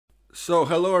So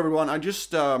hello everyone. I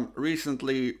just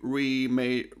recently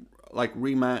remade my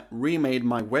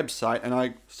website, and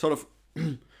I sort of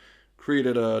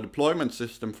created a deployment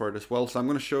system for it as well. So I'm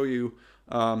going to show you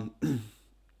the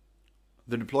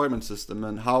deployment system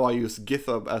and how I use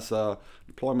Github as a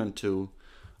deployment tool.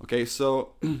 Okay,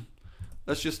 so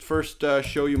let's just first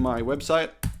show you my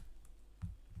website.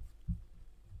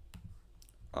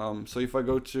 So if I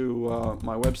go to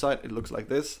my website, it looks like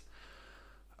this.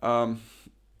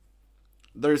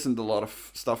 There isn't a lot of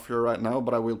stuff here right now,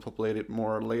 but I will populate it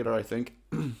more later, I think.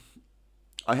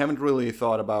 I haven't really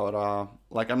thought about,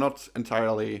 I'm not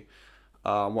entirely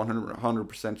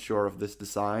 100% sure of this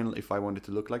design, if I want it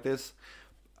to look like this.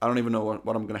 I don't even know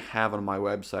what I'm going to have on my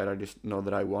website. I just know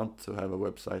that I want to have a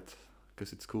website,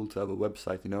 because it's cool to have a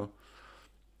website, you know.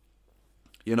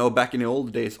 You know, back in the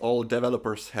old days, all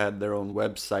developers had their own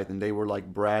website, and they were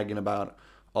like bragging about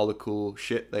all the cool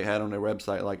shit they had on their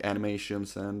website, like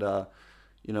animations, and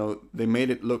you know, they made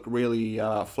it look really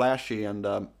flashy, and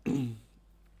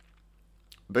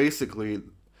basically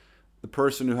the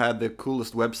person who had the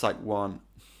coolest website won.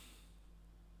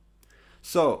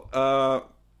 So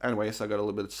anyways, I got a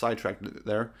little bit sidetracked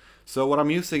there. So what I'm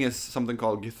using is something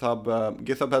called Github.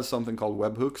 Github has something called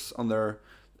webhooks on their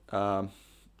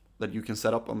that you can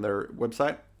set up on their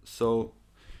website. So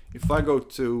if I go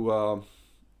to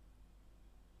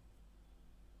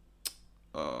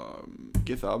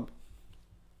Github,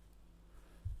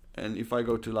 and if I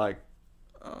go to I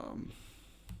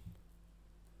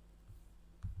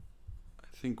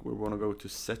think we want to go to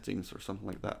settings or something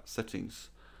like that.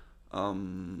 Settings. Oh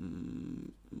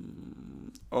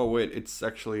wait, it's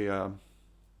actually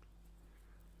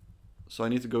so I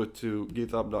need to go to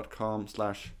github.com/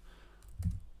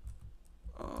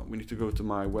 we need to go to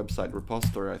my website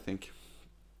repository, I think.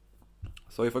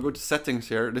 So if I go to settings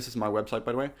here, this is my website,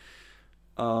 by the way.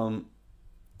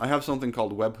 I have something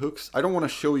called webhooks. I don't want to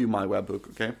show you my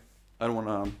webhook, okay? I don't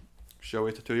want to show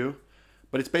it to you,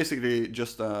 but it's basically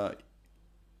just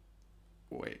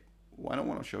wait, why don't I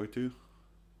want to show it to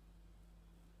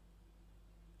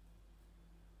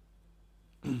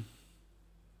you?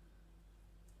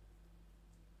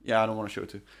 Yeah, I don't want to show it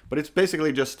to you, but it's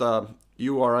basically just a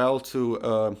URL to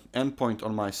endpoint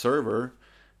on my server.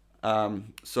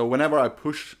 So whenever I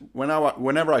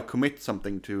commit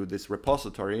something to this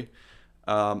repository,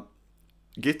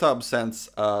 GitHub sends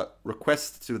a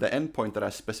request to the endpoint that I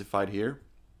specified here,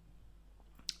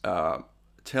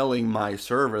 telling my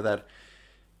server that,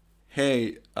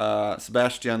 hey,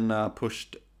 Sebastian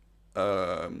pushed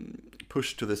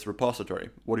to this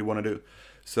repository. What do you want to do?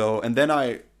 So, and then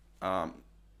I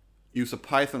use a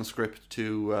Python script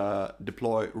to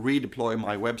redeploy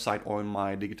my website on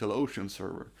my DigitalOcean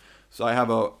server. So I have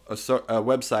a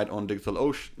website on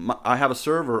DigitalOcean. I have a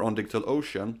server on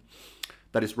DigitalOcean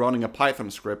that is running a Python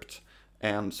script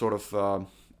and sort of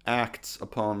acts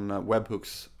upon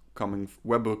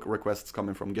webhook requests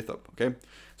coming from GitHub. Okay,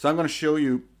 so I'm going to show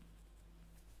you.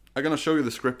 I'm going to show you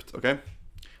the script. Okay,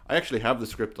 I actually have the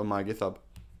script on my GitHub.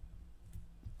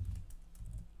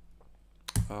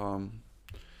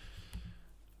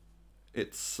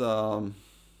 It's here,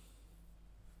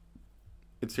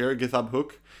 GitHub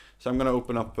hook. So I'm gonna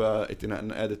open up it in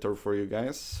an editor for you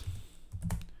guys.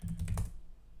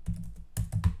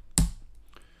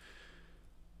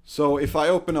 So if I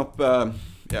open up,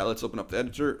 yeah, let's open up the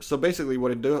editor. So basically,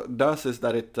 what it does is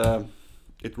that it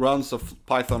runs a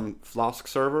Python Flask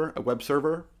server, a web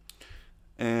server,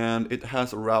 and it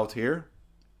has a route here.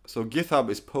 So GitHub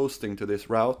is posting to this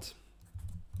route.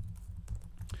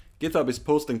 GitHub is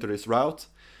posting to this route,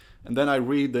 and then I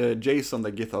read the JSON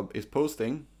that GitHub is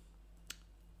posting.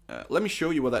 Let me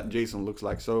show you what that JSON looks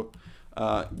like. So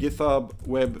GitHub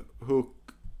webhook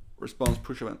response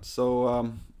push event.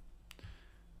 So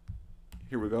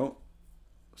here we go.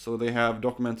 So they have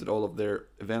documented all of their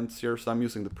events here. So I'm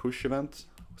using the push event.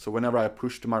 So whenever I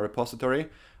push to my repository,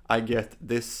 I get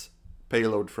this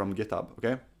payload from GitHub.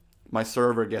 Okay, my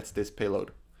server gets this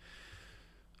payload.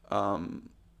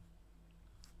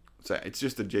 So it's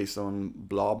just a JSON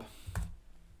blob.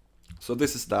 So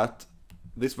this is that.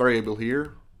 This variable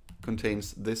here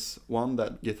contains this one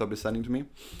that GitHub is sending to me.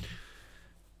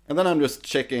 And then I'm just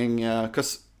checking,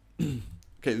 because,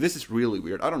 okay, this is really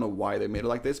weird. I don't know why they made it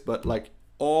like this, but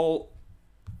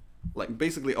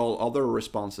basically all other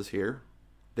responses here,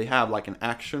 they have like an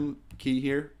action key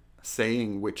here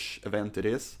saying which event it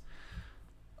is.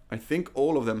 I think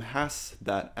all of them has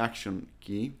that action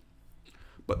key,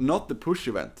 but not the push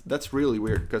event. That's really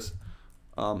weird, because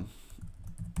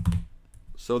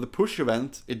so the push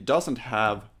event, it doesn't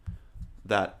have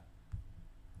that,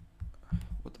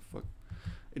 what the fuck?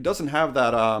 It doesn't have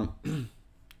that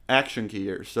action key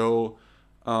here. So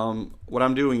what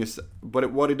I'm doing is,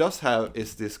 but what it does have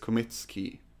is this commits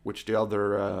key, which the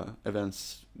other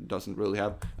events doesn't really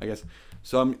have, I guess.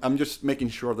 So I'm just making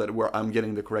sure that I'm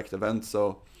getting the correct event.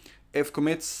 So if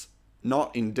commits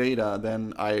not in data,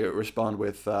 then I respond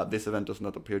with this event does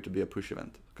not appear to be a push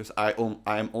event, because I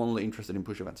am only interested in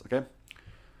push events, okay?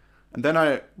 And then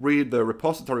I read the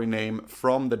repository name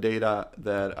from the data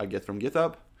that I get from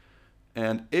GitHub.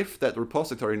 And if that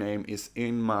repository name is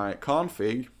in my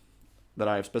config that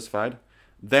I have specified,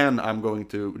 then I'm going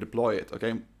to deploy it,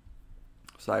 okay?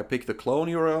 So I pick the clone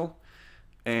URL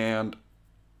and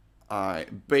I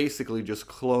basically just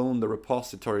clone the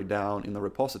repository down in the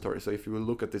repository. So if you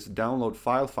look at this download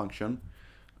file function,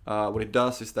 what it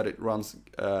does is that it runs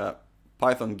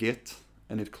Python git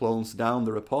and it clones down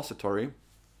the repository.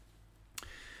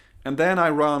 And then I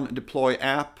run deploy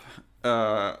app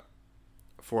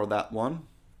for that one.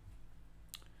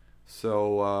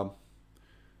 So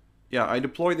yeah, I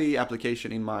deploy the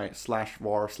application in my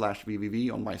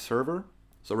 /var/vvv on my server.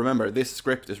 So remember, this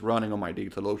script is running on my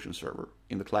DigitalOcean server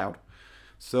in the cloud.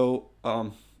 So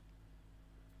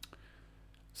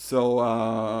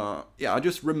yeah, I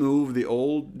just remove the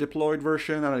old deployed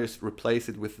version and I just replace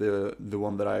it with the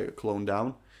one that I cloned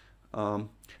down.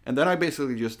 And then I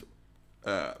basically just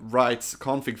write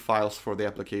config files for the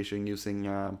application using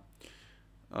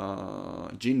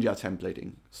Jinja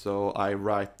templating. So I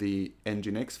write the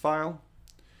nginx file,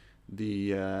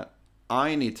 the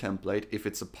ini template if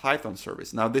it's a Python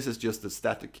service. Now this is just a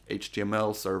static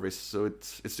HTML service, so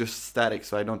it's just static,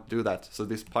 so I don't do that. So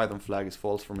this Python flag is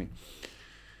false for me.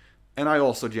 And I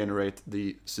also generate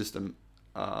the system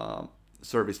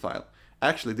service file.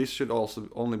 Actually, this should also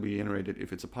only be generated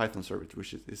if it's a Python service,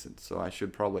 which it isn't. So I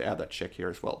should probably add that check here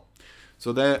as well.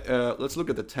 So let's look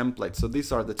at the templates. So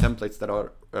these are the templates that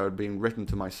are being written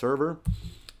to my server.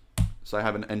 So I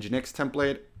have an nginx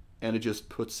template, and it just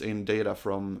puts in data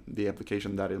from the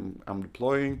application that I'm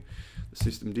deploying, the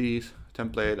systemd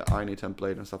template, ini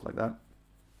template, and stuff like that.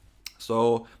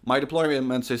 So my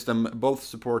deployment system both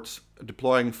supports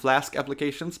deploying Flask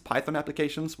applications, Python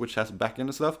applications, which has backend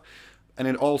and stuff, and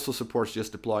it also supports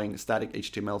just deploying static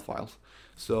HTML files.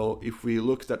 So if we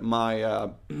looked at my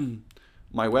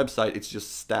my website, it's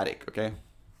just static, okay?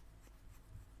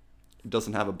 It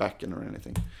doesn't have a backend or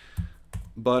anything.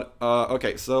 But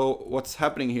okay, so what's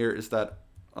happening here is that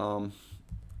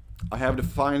I have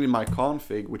defined in my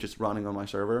config, which is running on my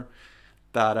server,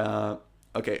 that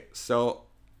okay, so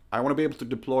I want to be able to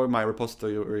deploy my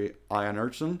repository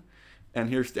IANURGEN, and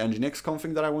here's the nginx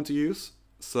config that I want to use.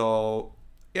 So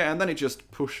yeah, and then it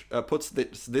just puts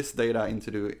this data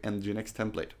into the nginx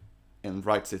template and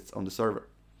writes it on the server.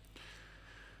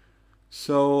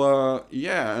 So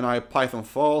yeah, and I Python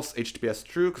false, HTTPS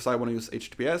true, because I want to use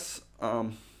HTTPS.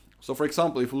 So for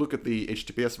example, if we look at the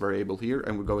HTTPS variable here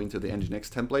and we go into the nginx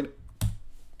template,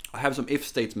 I have some if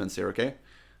statements here, okay?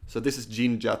 So this is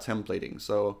Jinja templating.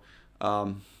 So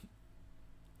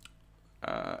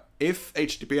if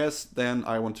HTTPS, then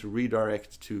I want to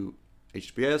redirect to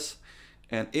HTTPS.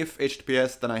 And if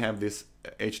HTTPS, then I have this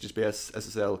HTTPS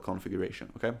SSL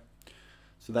configuration, okay?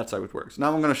 So that's how it works.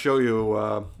 Now I'm going to show you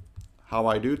how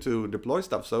I do to deploy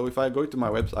stuff. So if I go to my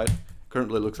website,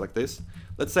 currently looks like this.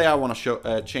 Let's say I want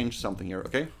to change something here,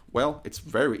 okay? Well, it's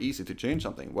very easy to change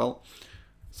something. Well,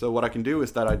 so what I can do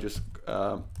is that I just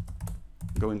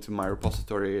go into my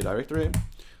repository directory.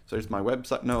 So it's my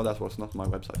website. No, that was not my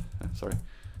website. Sorry.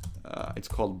 It's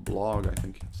called blog, I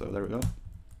think. So there we go.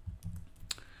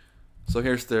 So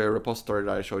here's the repository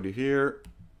that I showed you here.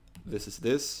 This is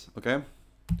this, okay?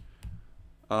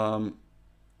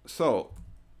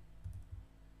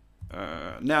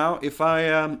 Now if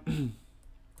I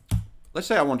let's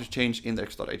say I want to change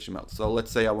index.html. So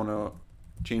let's say I want to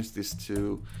change this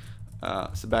to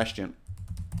Sebastian.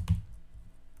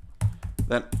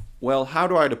 Then, well, how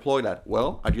do I deploy that?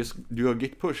 Well, I just do a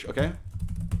git push, okay?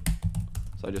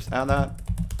 So I just add that,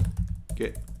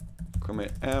 git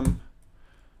commit m,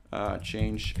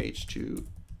 change h to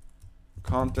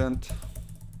content.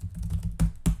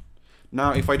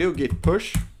 Now, if I do git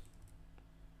push,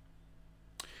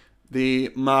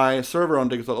 my server on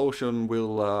DigitalOcean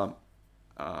will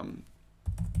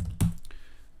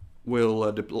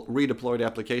redeploy the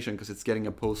application because it's getting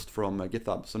a post from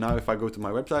GitHub. So now if I go to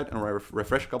my website and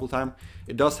refresh a couple times,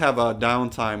 it does have a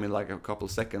downtime in like a couple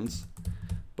seconds,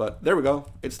 but there we go,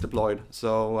 it's deployed.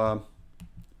 So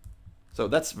so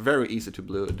that's very easy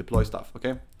to deploy stuff.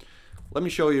 Okay, let me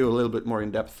show you a little bit more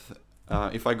in depth.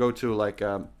 If I go to like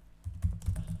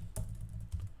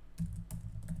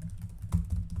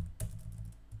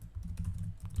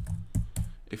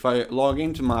if I log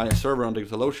into my server on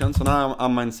DigitalOcean, so now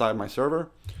I'm inside my server.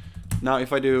 Now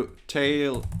if I do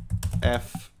tail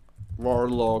f var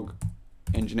log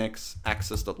nginx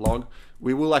access.log,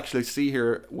 we will actually see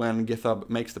here when Github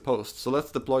makes the post. So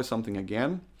let's deploy something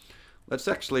again. Let's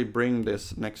actually bring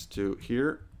this next to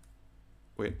here.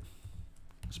 Wait,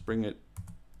 let's bring it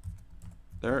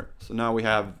there. So now we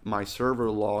have my server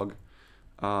log.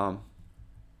 Wait.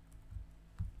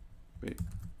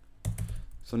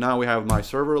 So now we have my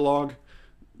server log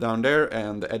down there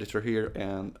and the editor here,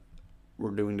 and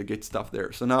we're doing the Git stuff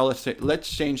there. So now let's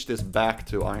change this back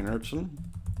to inertion.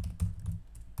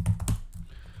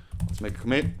 Let's make a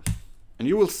commit. And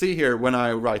you will see here when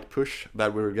I write push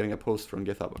that we're getting a post from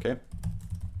GitHub, okay?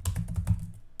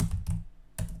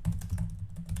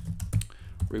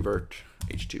 Revert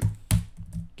h2.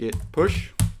 Git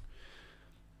push.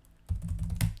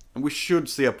 And we should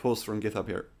see a post from GitHub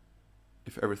here,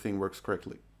 if everything works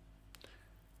correctly.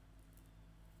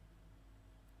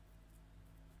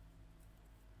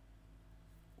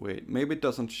 Wait, maybe it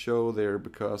doesn't show there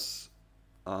because,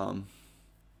 wait,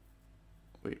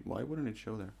 why wouldn't it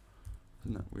show there?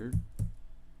 Isn't that weird?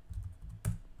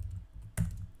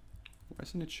 Why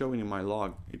isn't it showing in my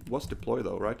log? It was deployed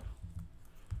though, right?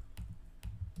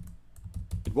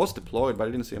 It was deployed, but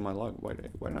I didn't see it in my log. Why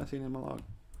didn't I see it in my log?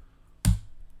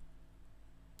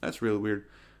 That's really weird.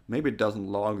 Maybe it doesn't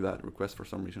log that request for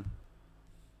some reason.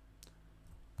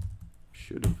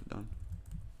 Should have done.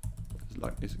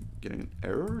 Is it getting an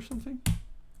error or something?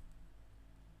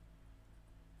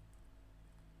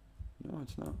 No,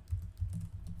 it's not.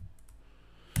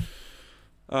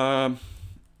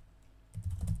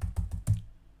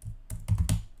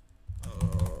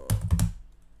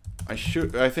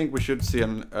 I think we should see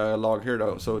an log here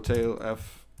though. So tail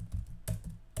f.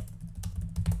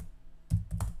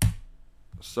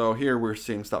 So here we're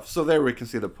seeing stuff. So there we can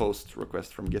see the post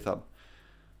request from GitHub.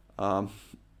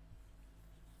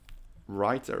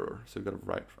 Write error. So we got to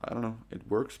write. I don't know. It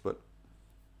works, but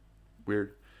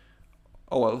weird.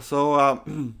 Oh well. So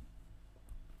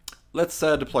let's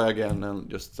deploy again and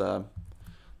just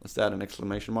let's add an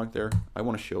exclamation mark there. I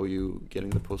want to show you getting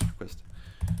the post request.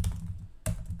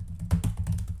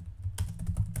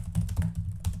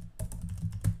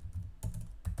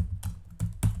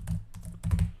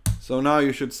 So now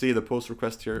you should see the post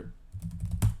request here.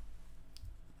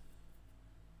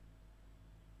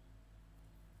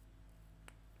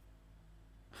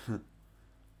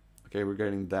 Okay, we're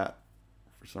getting that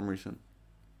for some reason.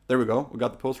 There we go. We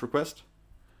got the post request.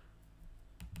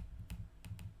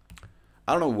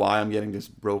 I don't know why I'm getting this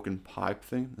broken pipe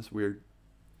thing. That's weird.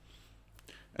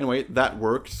 Anyway, that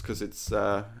works because it's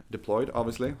deployed,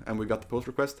 obviously, and we got the post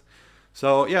request.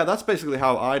 So yeah, that's basically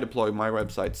how I deploy my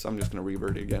websites. I'm just going to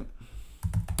revert it again.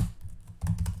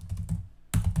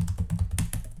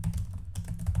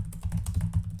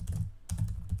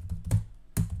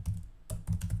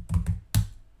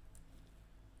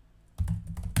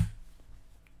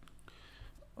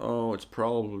 Oh, it's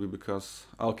probably because,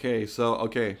 okay, so,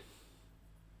 okay.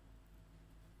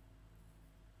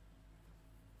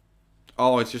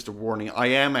 Oh, it's just a warning. I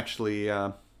am actually,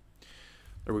 there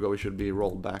we go, we should be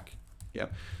rolled back. Yeah,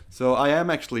 so I am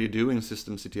actually doing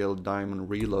systemctl daemon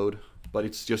reload, but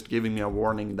it's just giving me a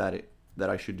warning that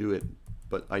I should do it.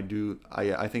 But I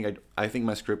think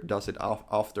my script does it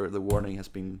after the warning has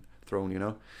been thrown, you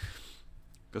know?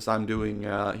 Because I'm doing,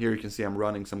 here you can see I'm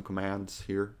running some commands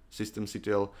here,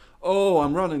 systemctl. Oh,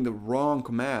 I'm running the wrong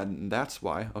command, and that's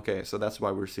why. Okay, so that's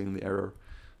why we're seeing the error.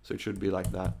 So it should be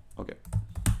like that. Okay.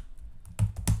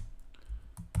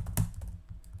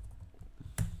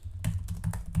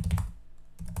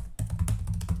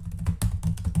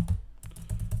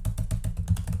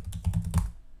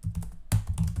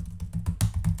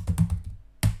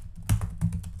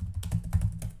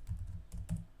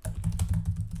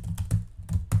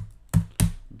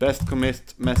 Best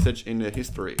commit message in the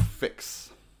history,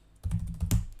 fix.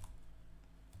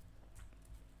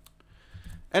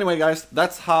 Anyway, guys,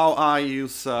 that's how I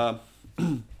use GitHub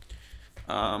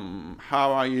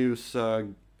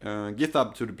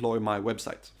to deploy my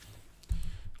website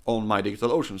on my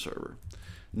DigitalOcean server.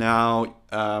 Now,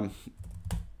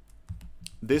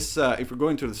 this if we're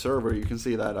going to the server, you can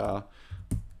see that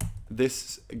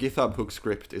this GitHub hook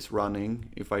script is running.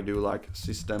 If I do like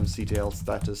systemctl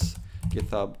status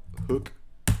GitHub hook,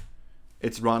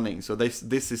 it's running. So this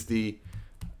is the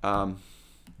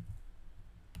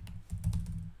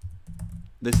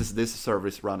this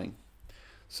service running.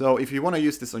 So if you want to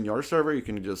use this on your server, you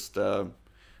can just I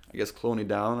guess clone it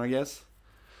down, I guess.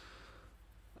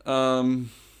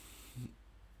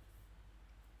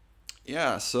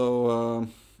 Yeah, so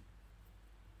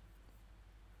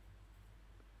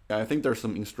Yeah, I think there's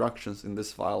some instructions in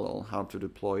this file on how to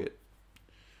deploy it.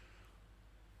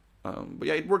 But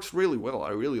yeah, it works really well.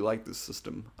 I really like this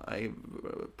system.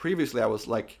 Previously I was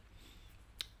like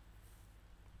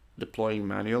deploying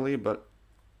manually, but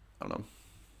I don't know.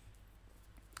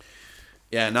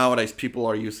 Yeah, nowadays people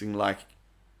are using like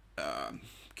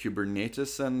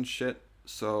Kubernetes and shit.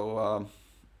 So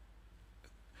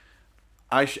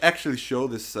I actually show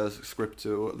this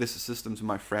system to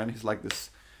my friend. He's like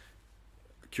this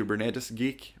Kubernetes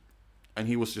geek, and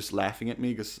he was just laughing at me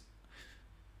because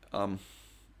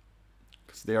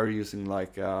they are using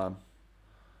like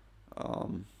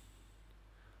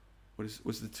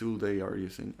what's the tool they are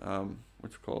using?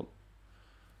 What's it called?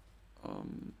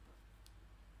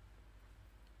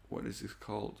 What is this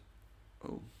called?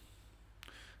 Oh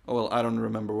well, I don't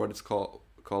remember what it's called.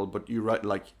 But you write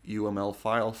like UML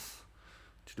files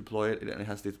to deploy it, and it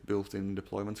has this built-in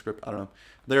deployment script. I don't know.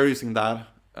 They're using that.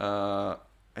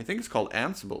 I think it's called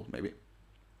Ansible, maybe.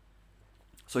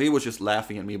 So he was just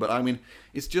laughing at me, but I mean,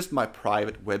 it's just my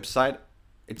private website.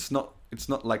 It's not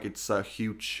like it's a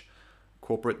huge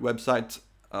corporate website.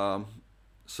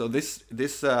 So this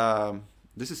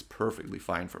is perfectly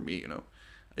fine for me, you know.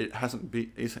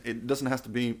 It doesn't have to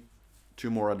be too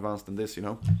more advanced than this, you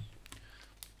know.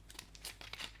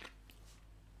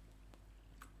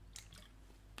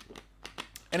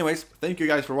 Anyways, thank you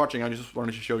guys for watching. I just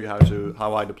wanted to show you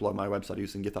how I deploy my website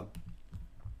using GitHub.